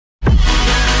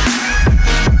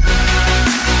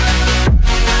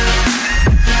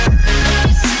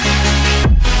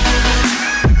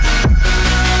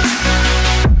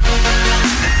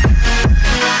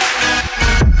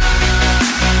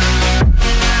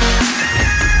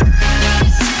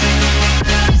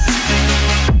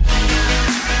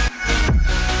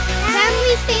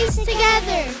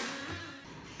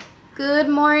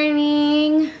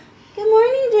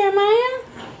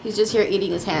just here eating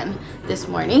his ham this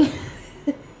morning.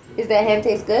 Does that ham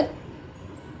taste good?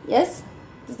 Yes?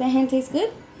 Does that ham taste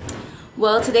good?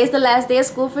 Well, today's the last day of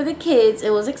school for the kids.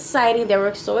 It was exciting. They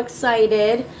were so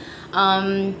excited.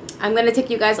 I'm gonna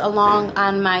take you guys along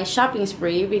on my shopping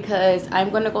spree because I'm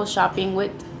gonna go shopping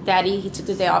with Daddy. He took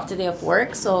the day off today of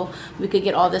work so we could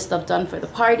get all this stuff done for the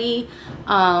party.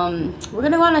 We're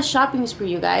gonna go on a shopping spree,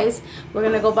 you guys. We're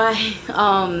gonna go buy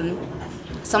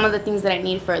some of the things that I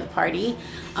need for the party.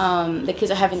 The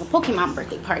kids are having a Pokemon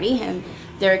birthday party and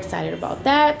they're excited about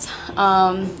that.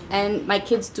 And my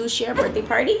kids do share a birthday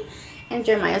party and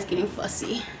Jeremiah's getting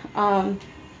fussy.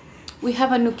 We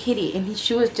have a new kitty and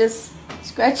she was just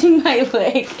scratching my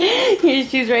leg. Here,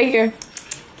 she's right here.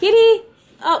 Kitty!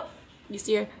 Oh, you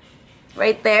see her?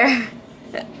 Right there.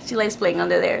 She likes playing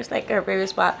under there. It's like her favorite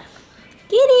spot.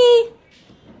 Kitty!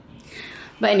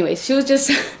 But anyway, she was just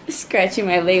scratching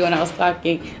my leg when I was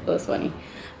talking. It was funny.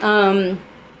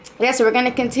 Yeah, so we're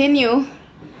gonna continue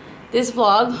this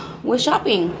vlog with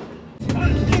shopping.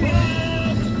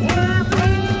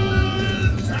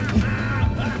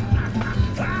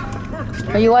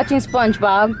 Are you watching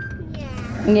SpongeBob?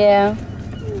 Yeah.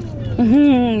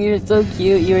 You're so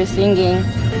cute. You were singing.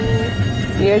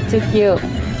 You're too cute.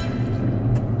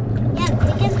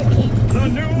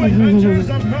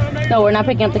 No, we're not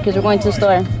picking up the kids. We're going to the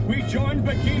store.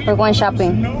 We're going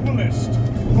shopping.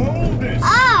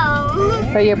 Oh!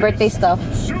 For your birthday stuff.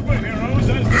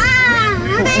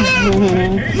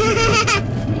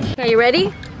 Are you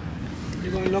ready?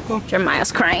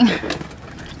 Jeremiah's crying.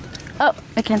 Oh,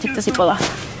 I can't take the seatbelt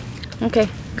off. Okay,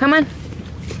 come on.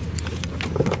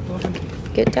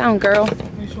 Get down, girl.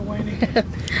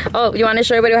 Oh, you want to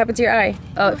show everybody what happened to your eye?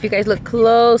 Oh, if you guys look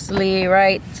closely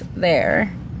right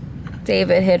there,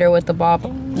 David hit her with the ball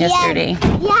yesterday.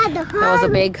 Yeah, that was a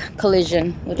big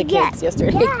collision with the kids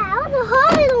yesterday. Yeah, that was a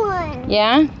hard one.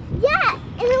 Yeah? Yeah,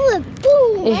 and it went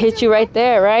boom. It hit you right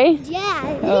there, right?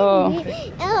 Yeah. Oh.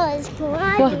 It was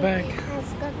crying.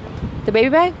 What? The baby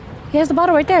bag? He has the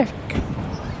bottle right there.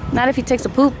 Not if he takes a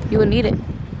poop, you would need it.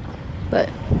 But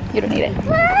you don't need it. Mom,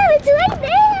 it's right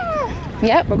there.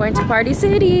 Yep, we're going to Party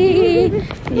City.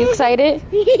 Are you excited?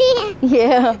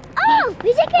 Yeah. Oh,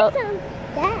 we should get some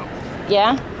that.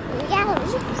 Yeah? Yeah.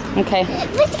 Okay.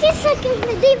 We should get something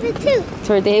for David too.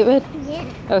 For David? Yeah.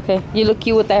 Okay. You look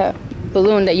cute with that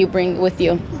balloon that you bring with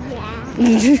you.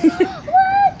 Yeah.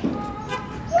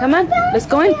 What? Come on, let's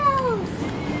go in.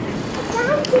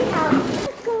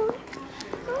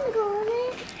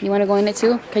 You want to go in it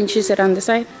too? Can you sit on this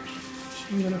side?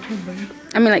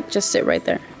 I mean, like, just sit right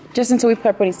there. Just until we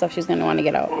start putting stuff, she's going to want to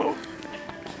get out.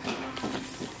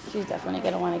 She's definitely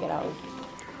going to want to get out.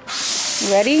 You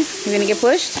ready? You going to get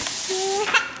pushed? Yeah.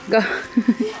 Go.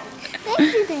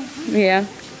 Yeah.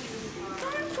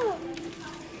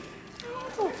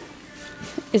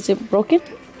 Is it broken?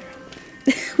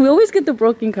 We always get the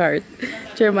broken card.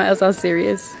 Jeremiah's all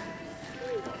serious.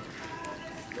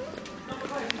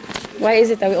 Why is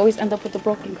it that we always end up with the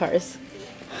broken cars?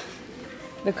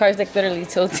 The car's like literally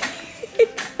tilting.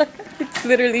 It's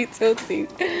literally tilting.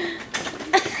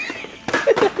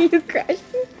 Are you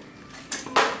crashing?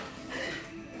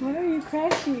 Why are you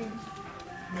crashing?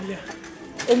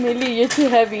 Amelia, you're too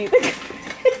heavy.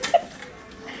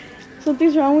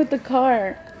 Something's wrong with the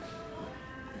car.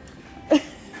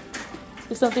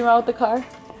 Is something wrong with the car?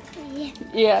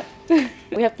 Yeah. Yeah.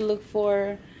 We have to look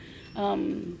for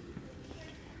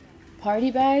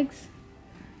party bags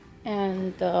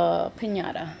and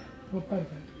piñata. What party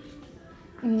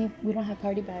bags? We don't have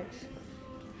party bags.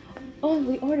 Oh,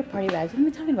 we ordered party bags. What am I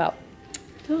talking about?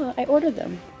 Duh, I ordered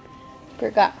them.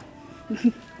 Forgot.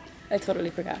 I totally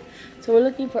forgot. So we're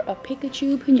looking for a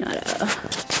Pikachu piñata.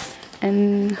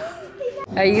 And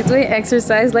are you doing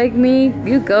exercise like me?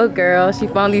 You go, girl. She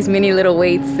found these mini little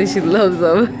weights and she loves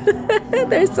them.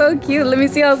 They're so cute. Let me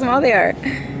see how small they are.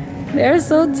 They're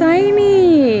so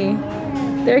tiny.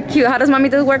 They're cute. How does mommy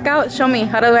do workout? Show me.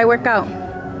 How do I work out?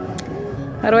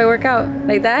 How do I work out?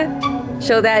 Like that?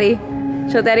 Show daddy.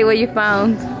 Show daddy what you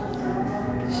found.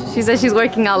 She says she's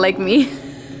working out like me.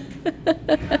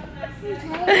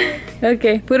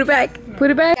 Okay, put it back. Put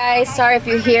it back. Guys, sorry if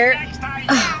you hear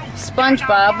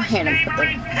SpongeBob. Here, let me put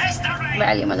the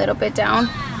volume a little bit down.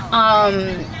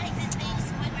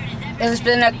 It's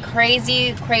been a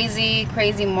crazy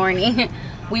morning.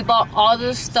 We bought all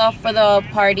the stuff for the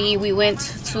party. We went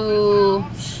to,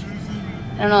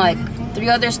 I don't know, like 3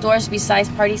 other stores besides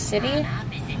Party City.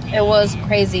 It was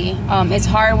crazy. It's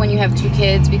hard when you have 2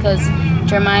 kids because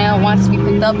Jeremiah wants to be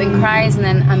picked up and cries, and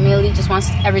then Amelia just wants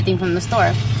everything from the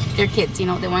store. They're kids, you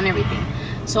know, they want everything.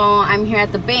 So I'm here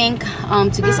at the bank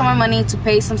to get some more money to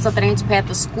pay some stuff that I need to pay at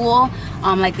the school,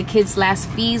 like the kids' last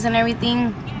fees and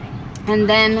everything. And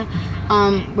then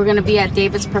we're gonna be at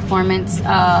David's performance.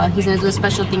 He's gonna do a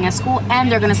special thing at school,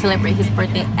 and they're gonna celebrate his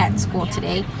birthday at school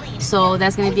today. So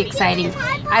that's gonna be exciting.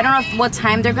 I don't know what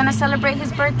time they're gonna celebrate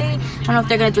his birthday. I don't know if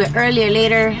they're gonna do it early or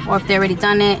later, or if they already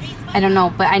done it. I don't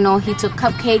know, but I know he took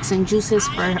cupcakes and juices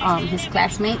for his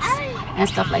classmates and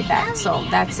stuff like that. So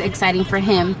that's exciting for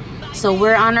him. So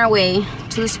we're on our way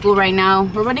to the school right now.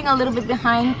 We're running a little bit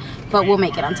behind, but we'll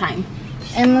make it on time.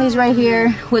 Emily's right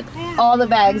here with all the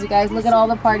bags, you guys. Look at all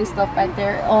the party stuff back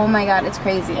there. Oh my god, it's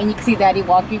crazy. And you can see Daddy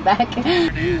walking back.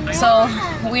 So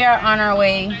we are on our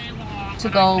way to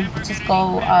go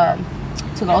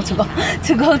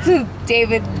to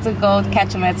David, to go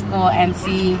catch him at school and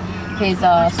see his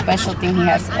special thing he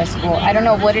has at school. I don't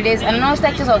know what it is. I don't know if it's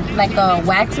like just like a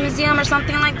wax museum or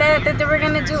something like that they were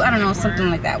gonna do. I don't know, something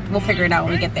like that. We'll figure it out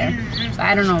when we get there. So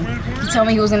I don't know. He told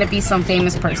me he was gonna be some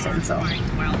famous person. So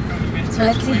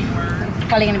let's see. It's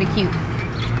probably gonna be cute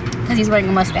because he's wearing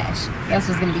a mustache. That's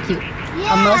what's gonna be cute.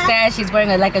 Yeah. A mustache. He's wearing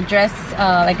like a dress,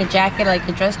 like a jacket, like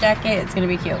a dress jacket. It's gonna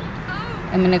be cute.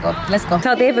 I'm gonna go. Let's go.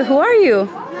 Tell David, who are you?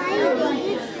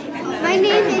 My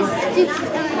name is Duke.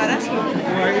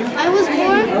 I was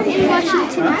born in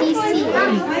Washington, D.C.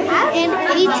 in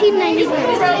 1893.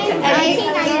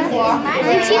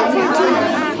 1914,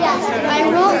 I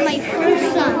wrote my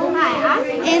first song.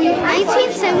 In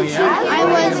 1917, I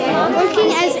was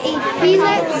working as a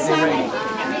freelance singer.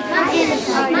 In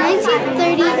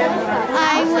 1930,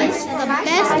 I was the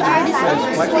best artist of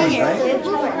the swinger.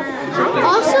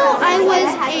 Also, I was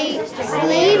a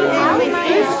slave, and my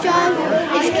first job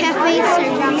is cafe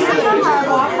service.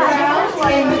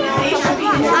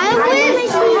 I went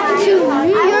to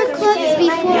New York clubs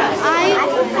before I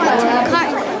went to the car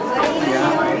club.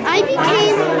 I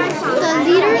became the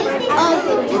leader of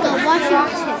the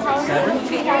Washington.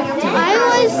 I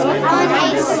was on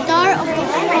a star of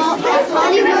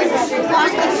Hollywood's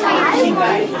Walk of Fame.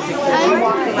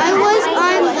 I was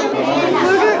on the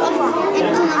Order of Columbia.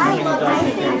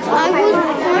 I was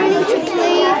learning to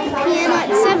play piano at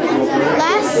 7.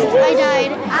 Last I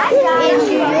died in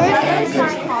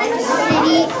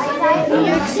New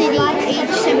York City,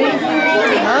 age 73.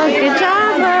 Oh, good job,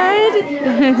 bud.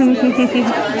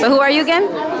 So who are you again?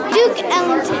 Duke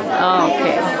Ellington. Oh,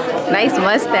 okay. Nice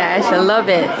mustache. I love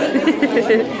it.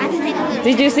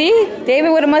 Did you see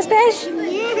David with a mustache?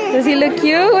 Does he look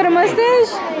cute with a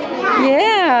mustache?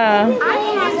 Yeah.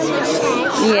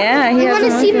 Yeah, he has a mustache. You want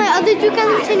to see my other Duke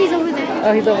Ellington? He's over there.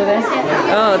 Oh, he's over there?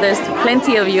 Oh, there's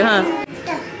plenty of you, huh?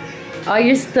 All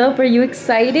your stuff. Are you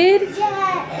excited?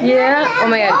 Yeah. Oh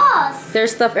my god.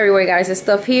 There's stuff everywhere, guys. There's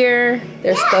stuff here.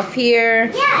 There's stuff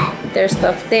here. There's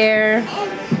stuff there.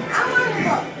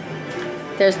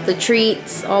 There's the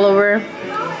treats all over.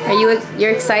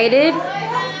 You're excited?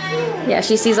 Yeah,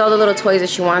 she sees all the little toys that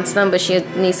she wants them, but she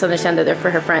needs to understand that they're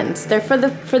for her friends. They're for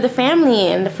the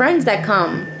family and the friends that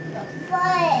come.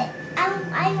 But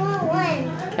I want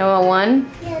one. You want one?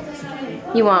 Yeah, this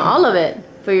one. You want all of it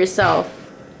for yourself,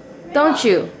 don't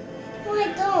you? No, I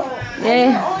don't.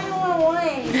 Yeah. I only want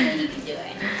one. You can do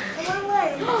it. I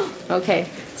want one. Okay,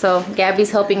 so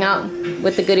Gabby's helping out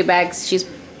with the goodie bags. She's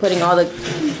putting all the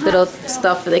little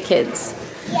stuff for the kids.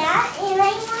 Yeah, and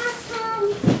I want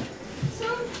some.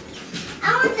 I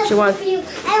want the She wants- poopy.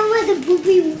 I want the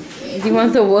poopy one. Do you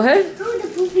want the what? I want the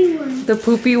poopy one. The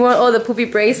poopy one? Oh, the poopy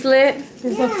bracelet?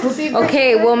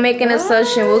 Okay, we'll make an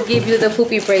assumption. We'll give you the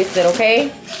poopy bracelet,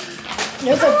 okay?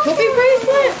 There's a poopy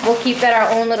bracelet? We'll keep that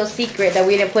our own little secret that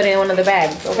we didn't put in one of the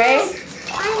bags, okay?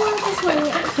 I want this one.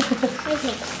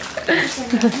 Okay.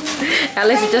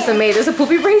 Alex is just amazed. There's a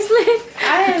poopy bracelet? What?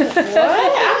 I'm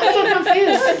so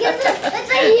confused. It's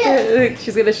right here.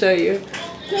 She's gonna show you.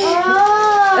 Oh.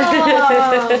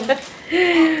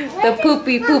 The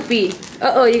poopy.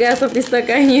 Uh-oh, you got something stuck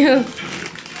on you. Mom,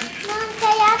 can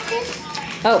I have this?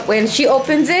 Oh, when she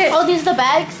opens it. Oh, these are the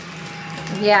bags?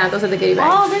 Yeah, those are the goodie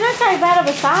bags. Oh, they're not that bad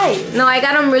of a size. No, I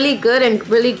got them really good and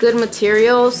really good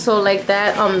materials. So like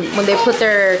that, when they put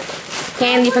their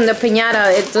candy from the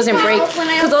piñata, it doesn't break.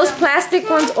 Because those plastic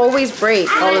ones always break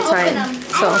all the time.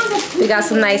 So we got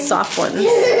some nice soft ones.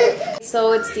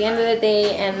 So it's the end of the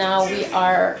day and now we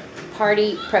are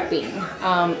party prepping.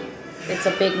 It's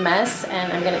a big mess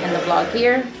and I'm gonna end the vlog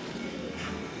here.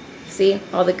 See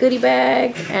all the goodie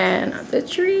bags and the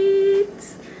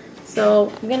treats.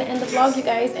 So I'm gonna end the vlog, you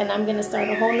guys, and I'm gonna start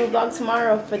a whole new vlog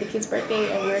tomorrow for the kid's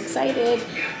birthday, and we're excited.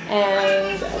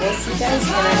 And we'll see you guys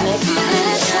in our next video.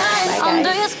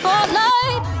 Bye,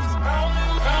 guys.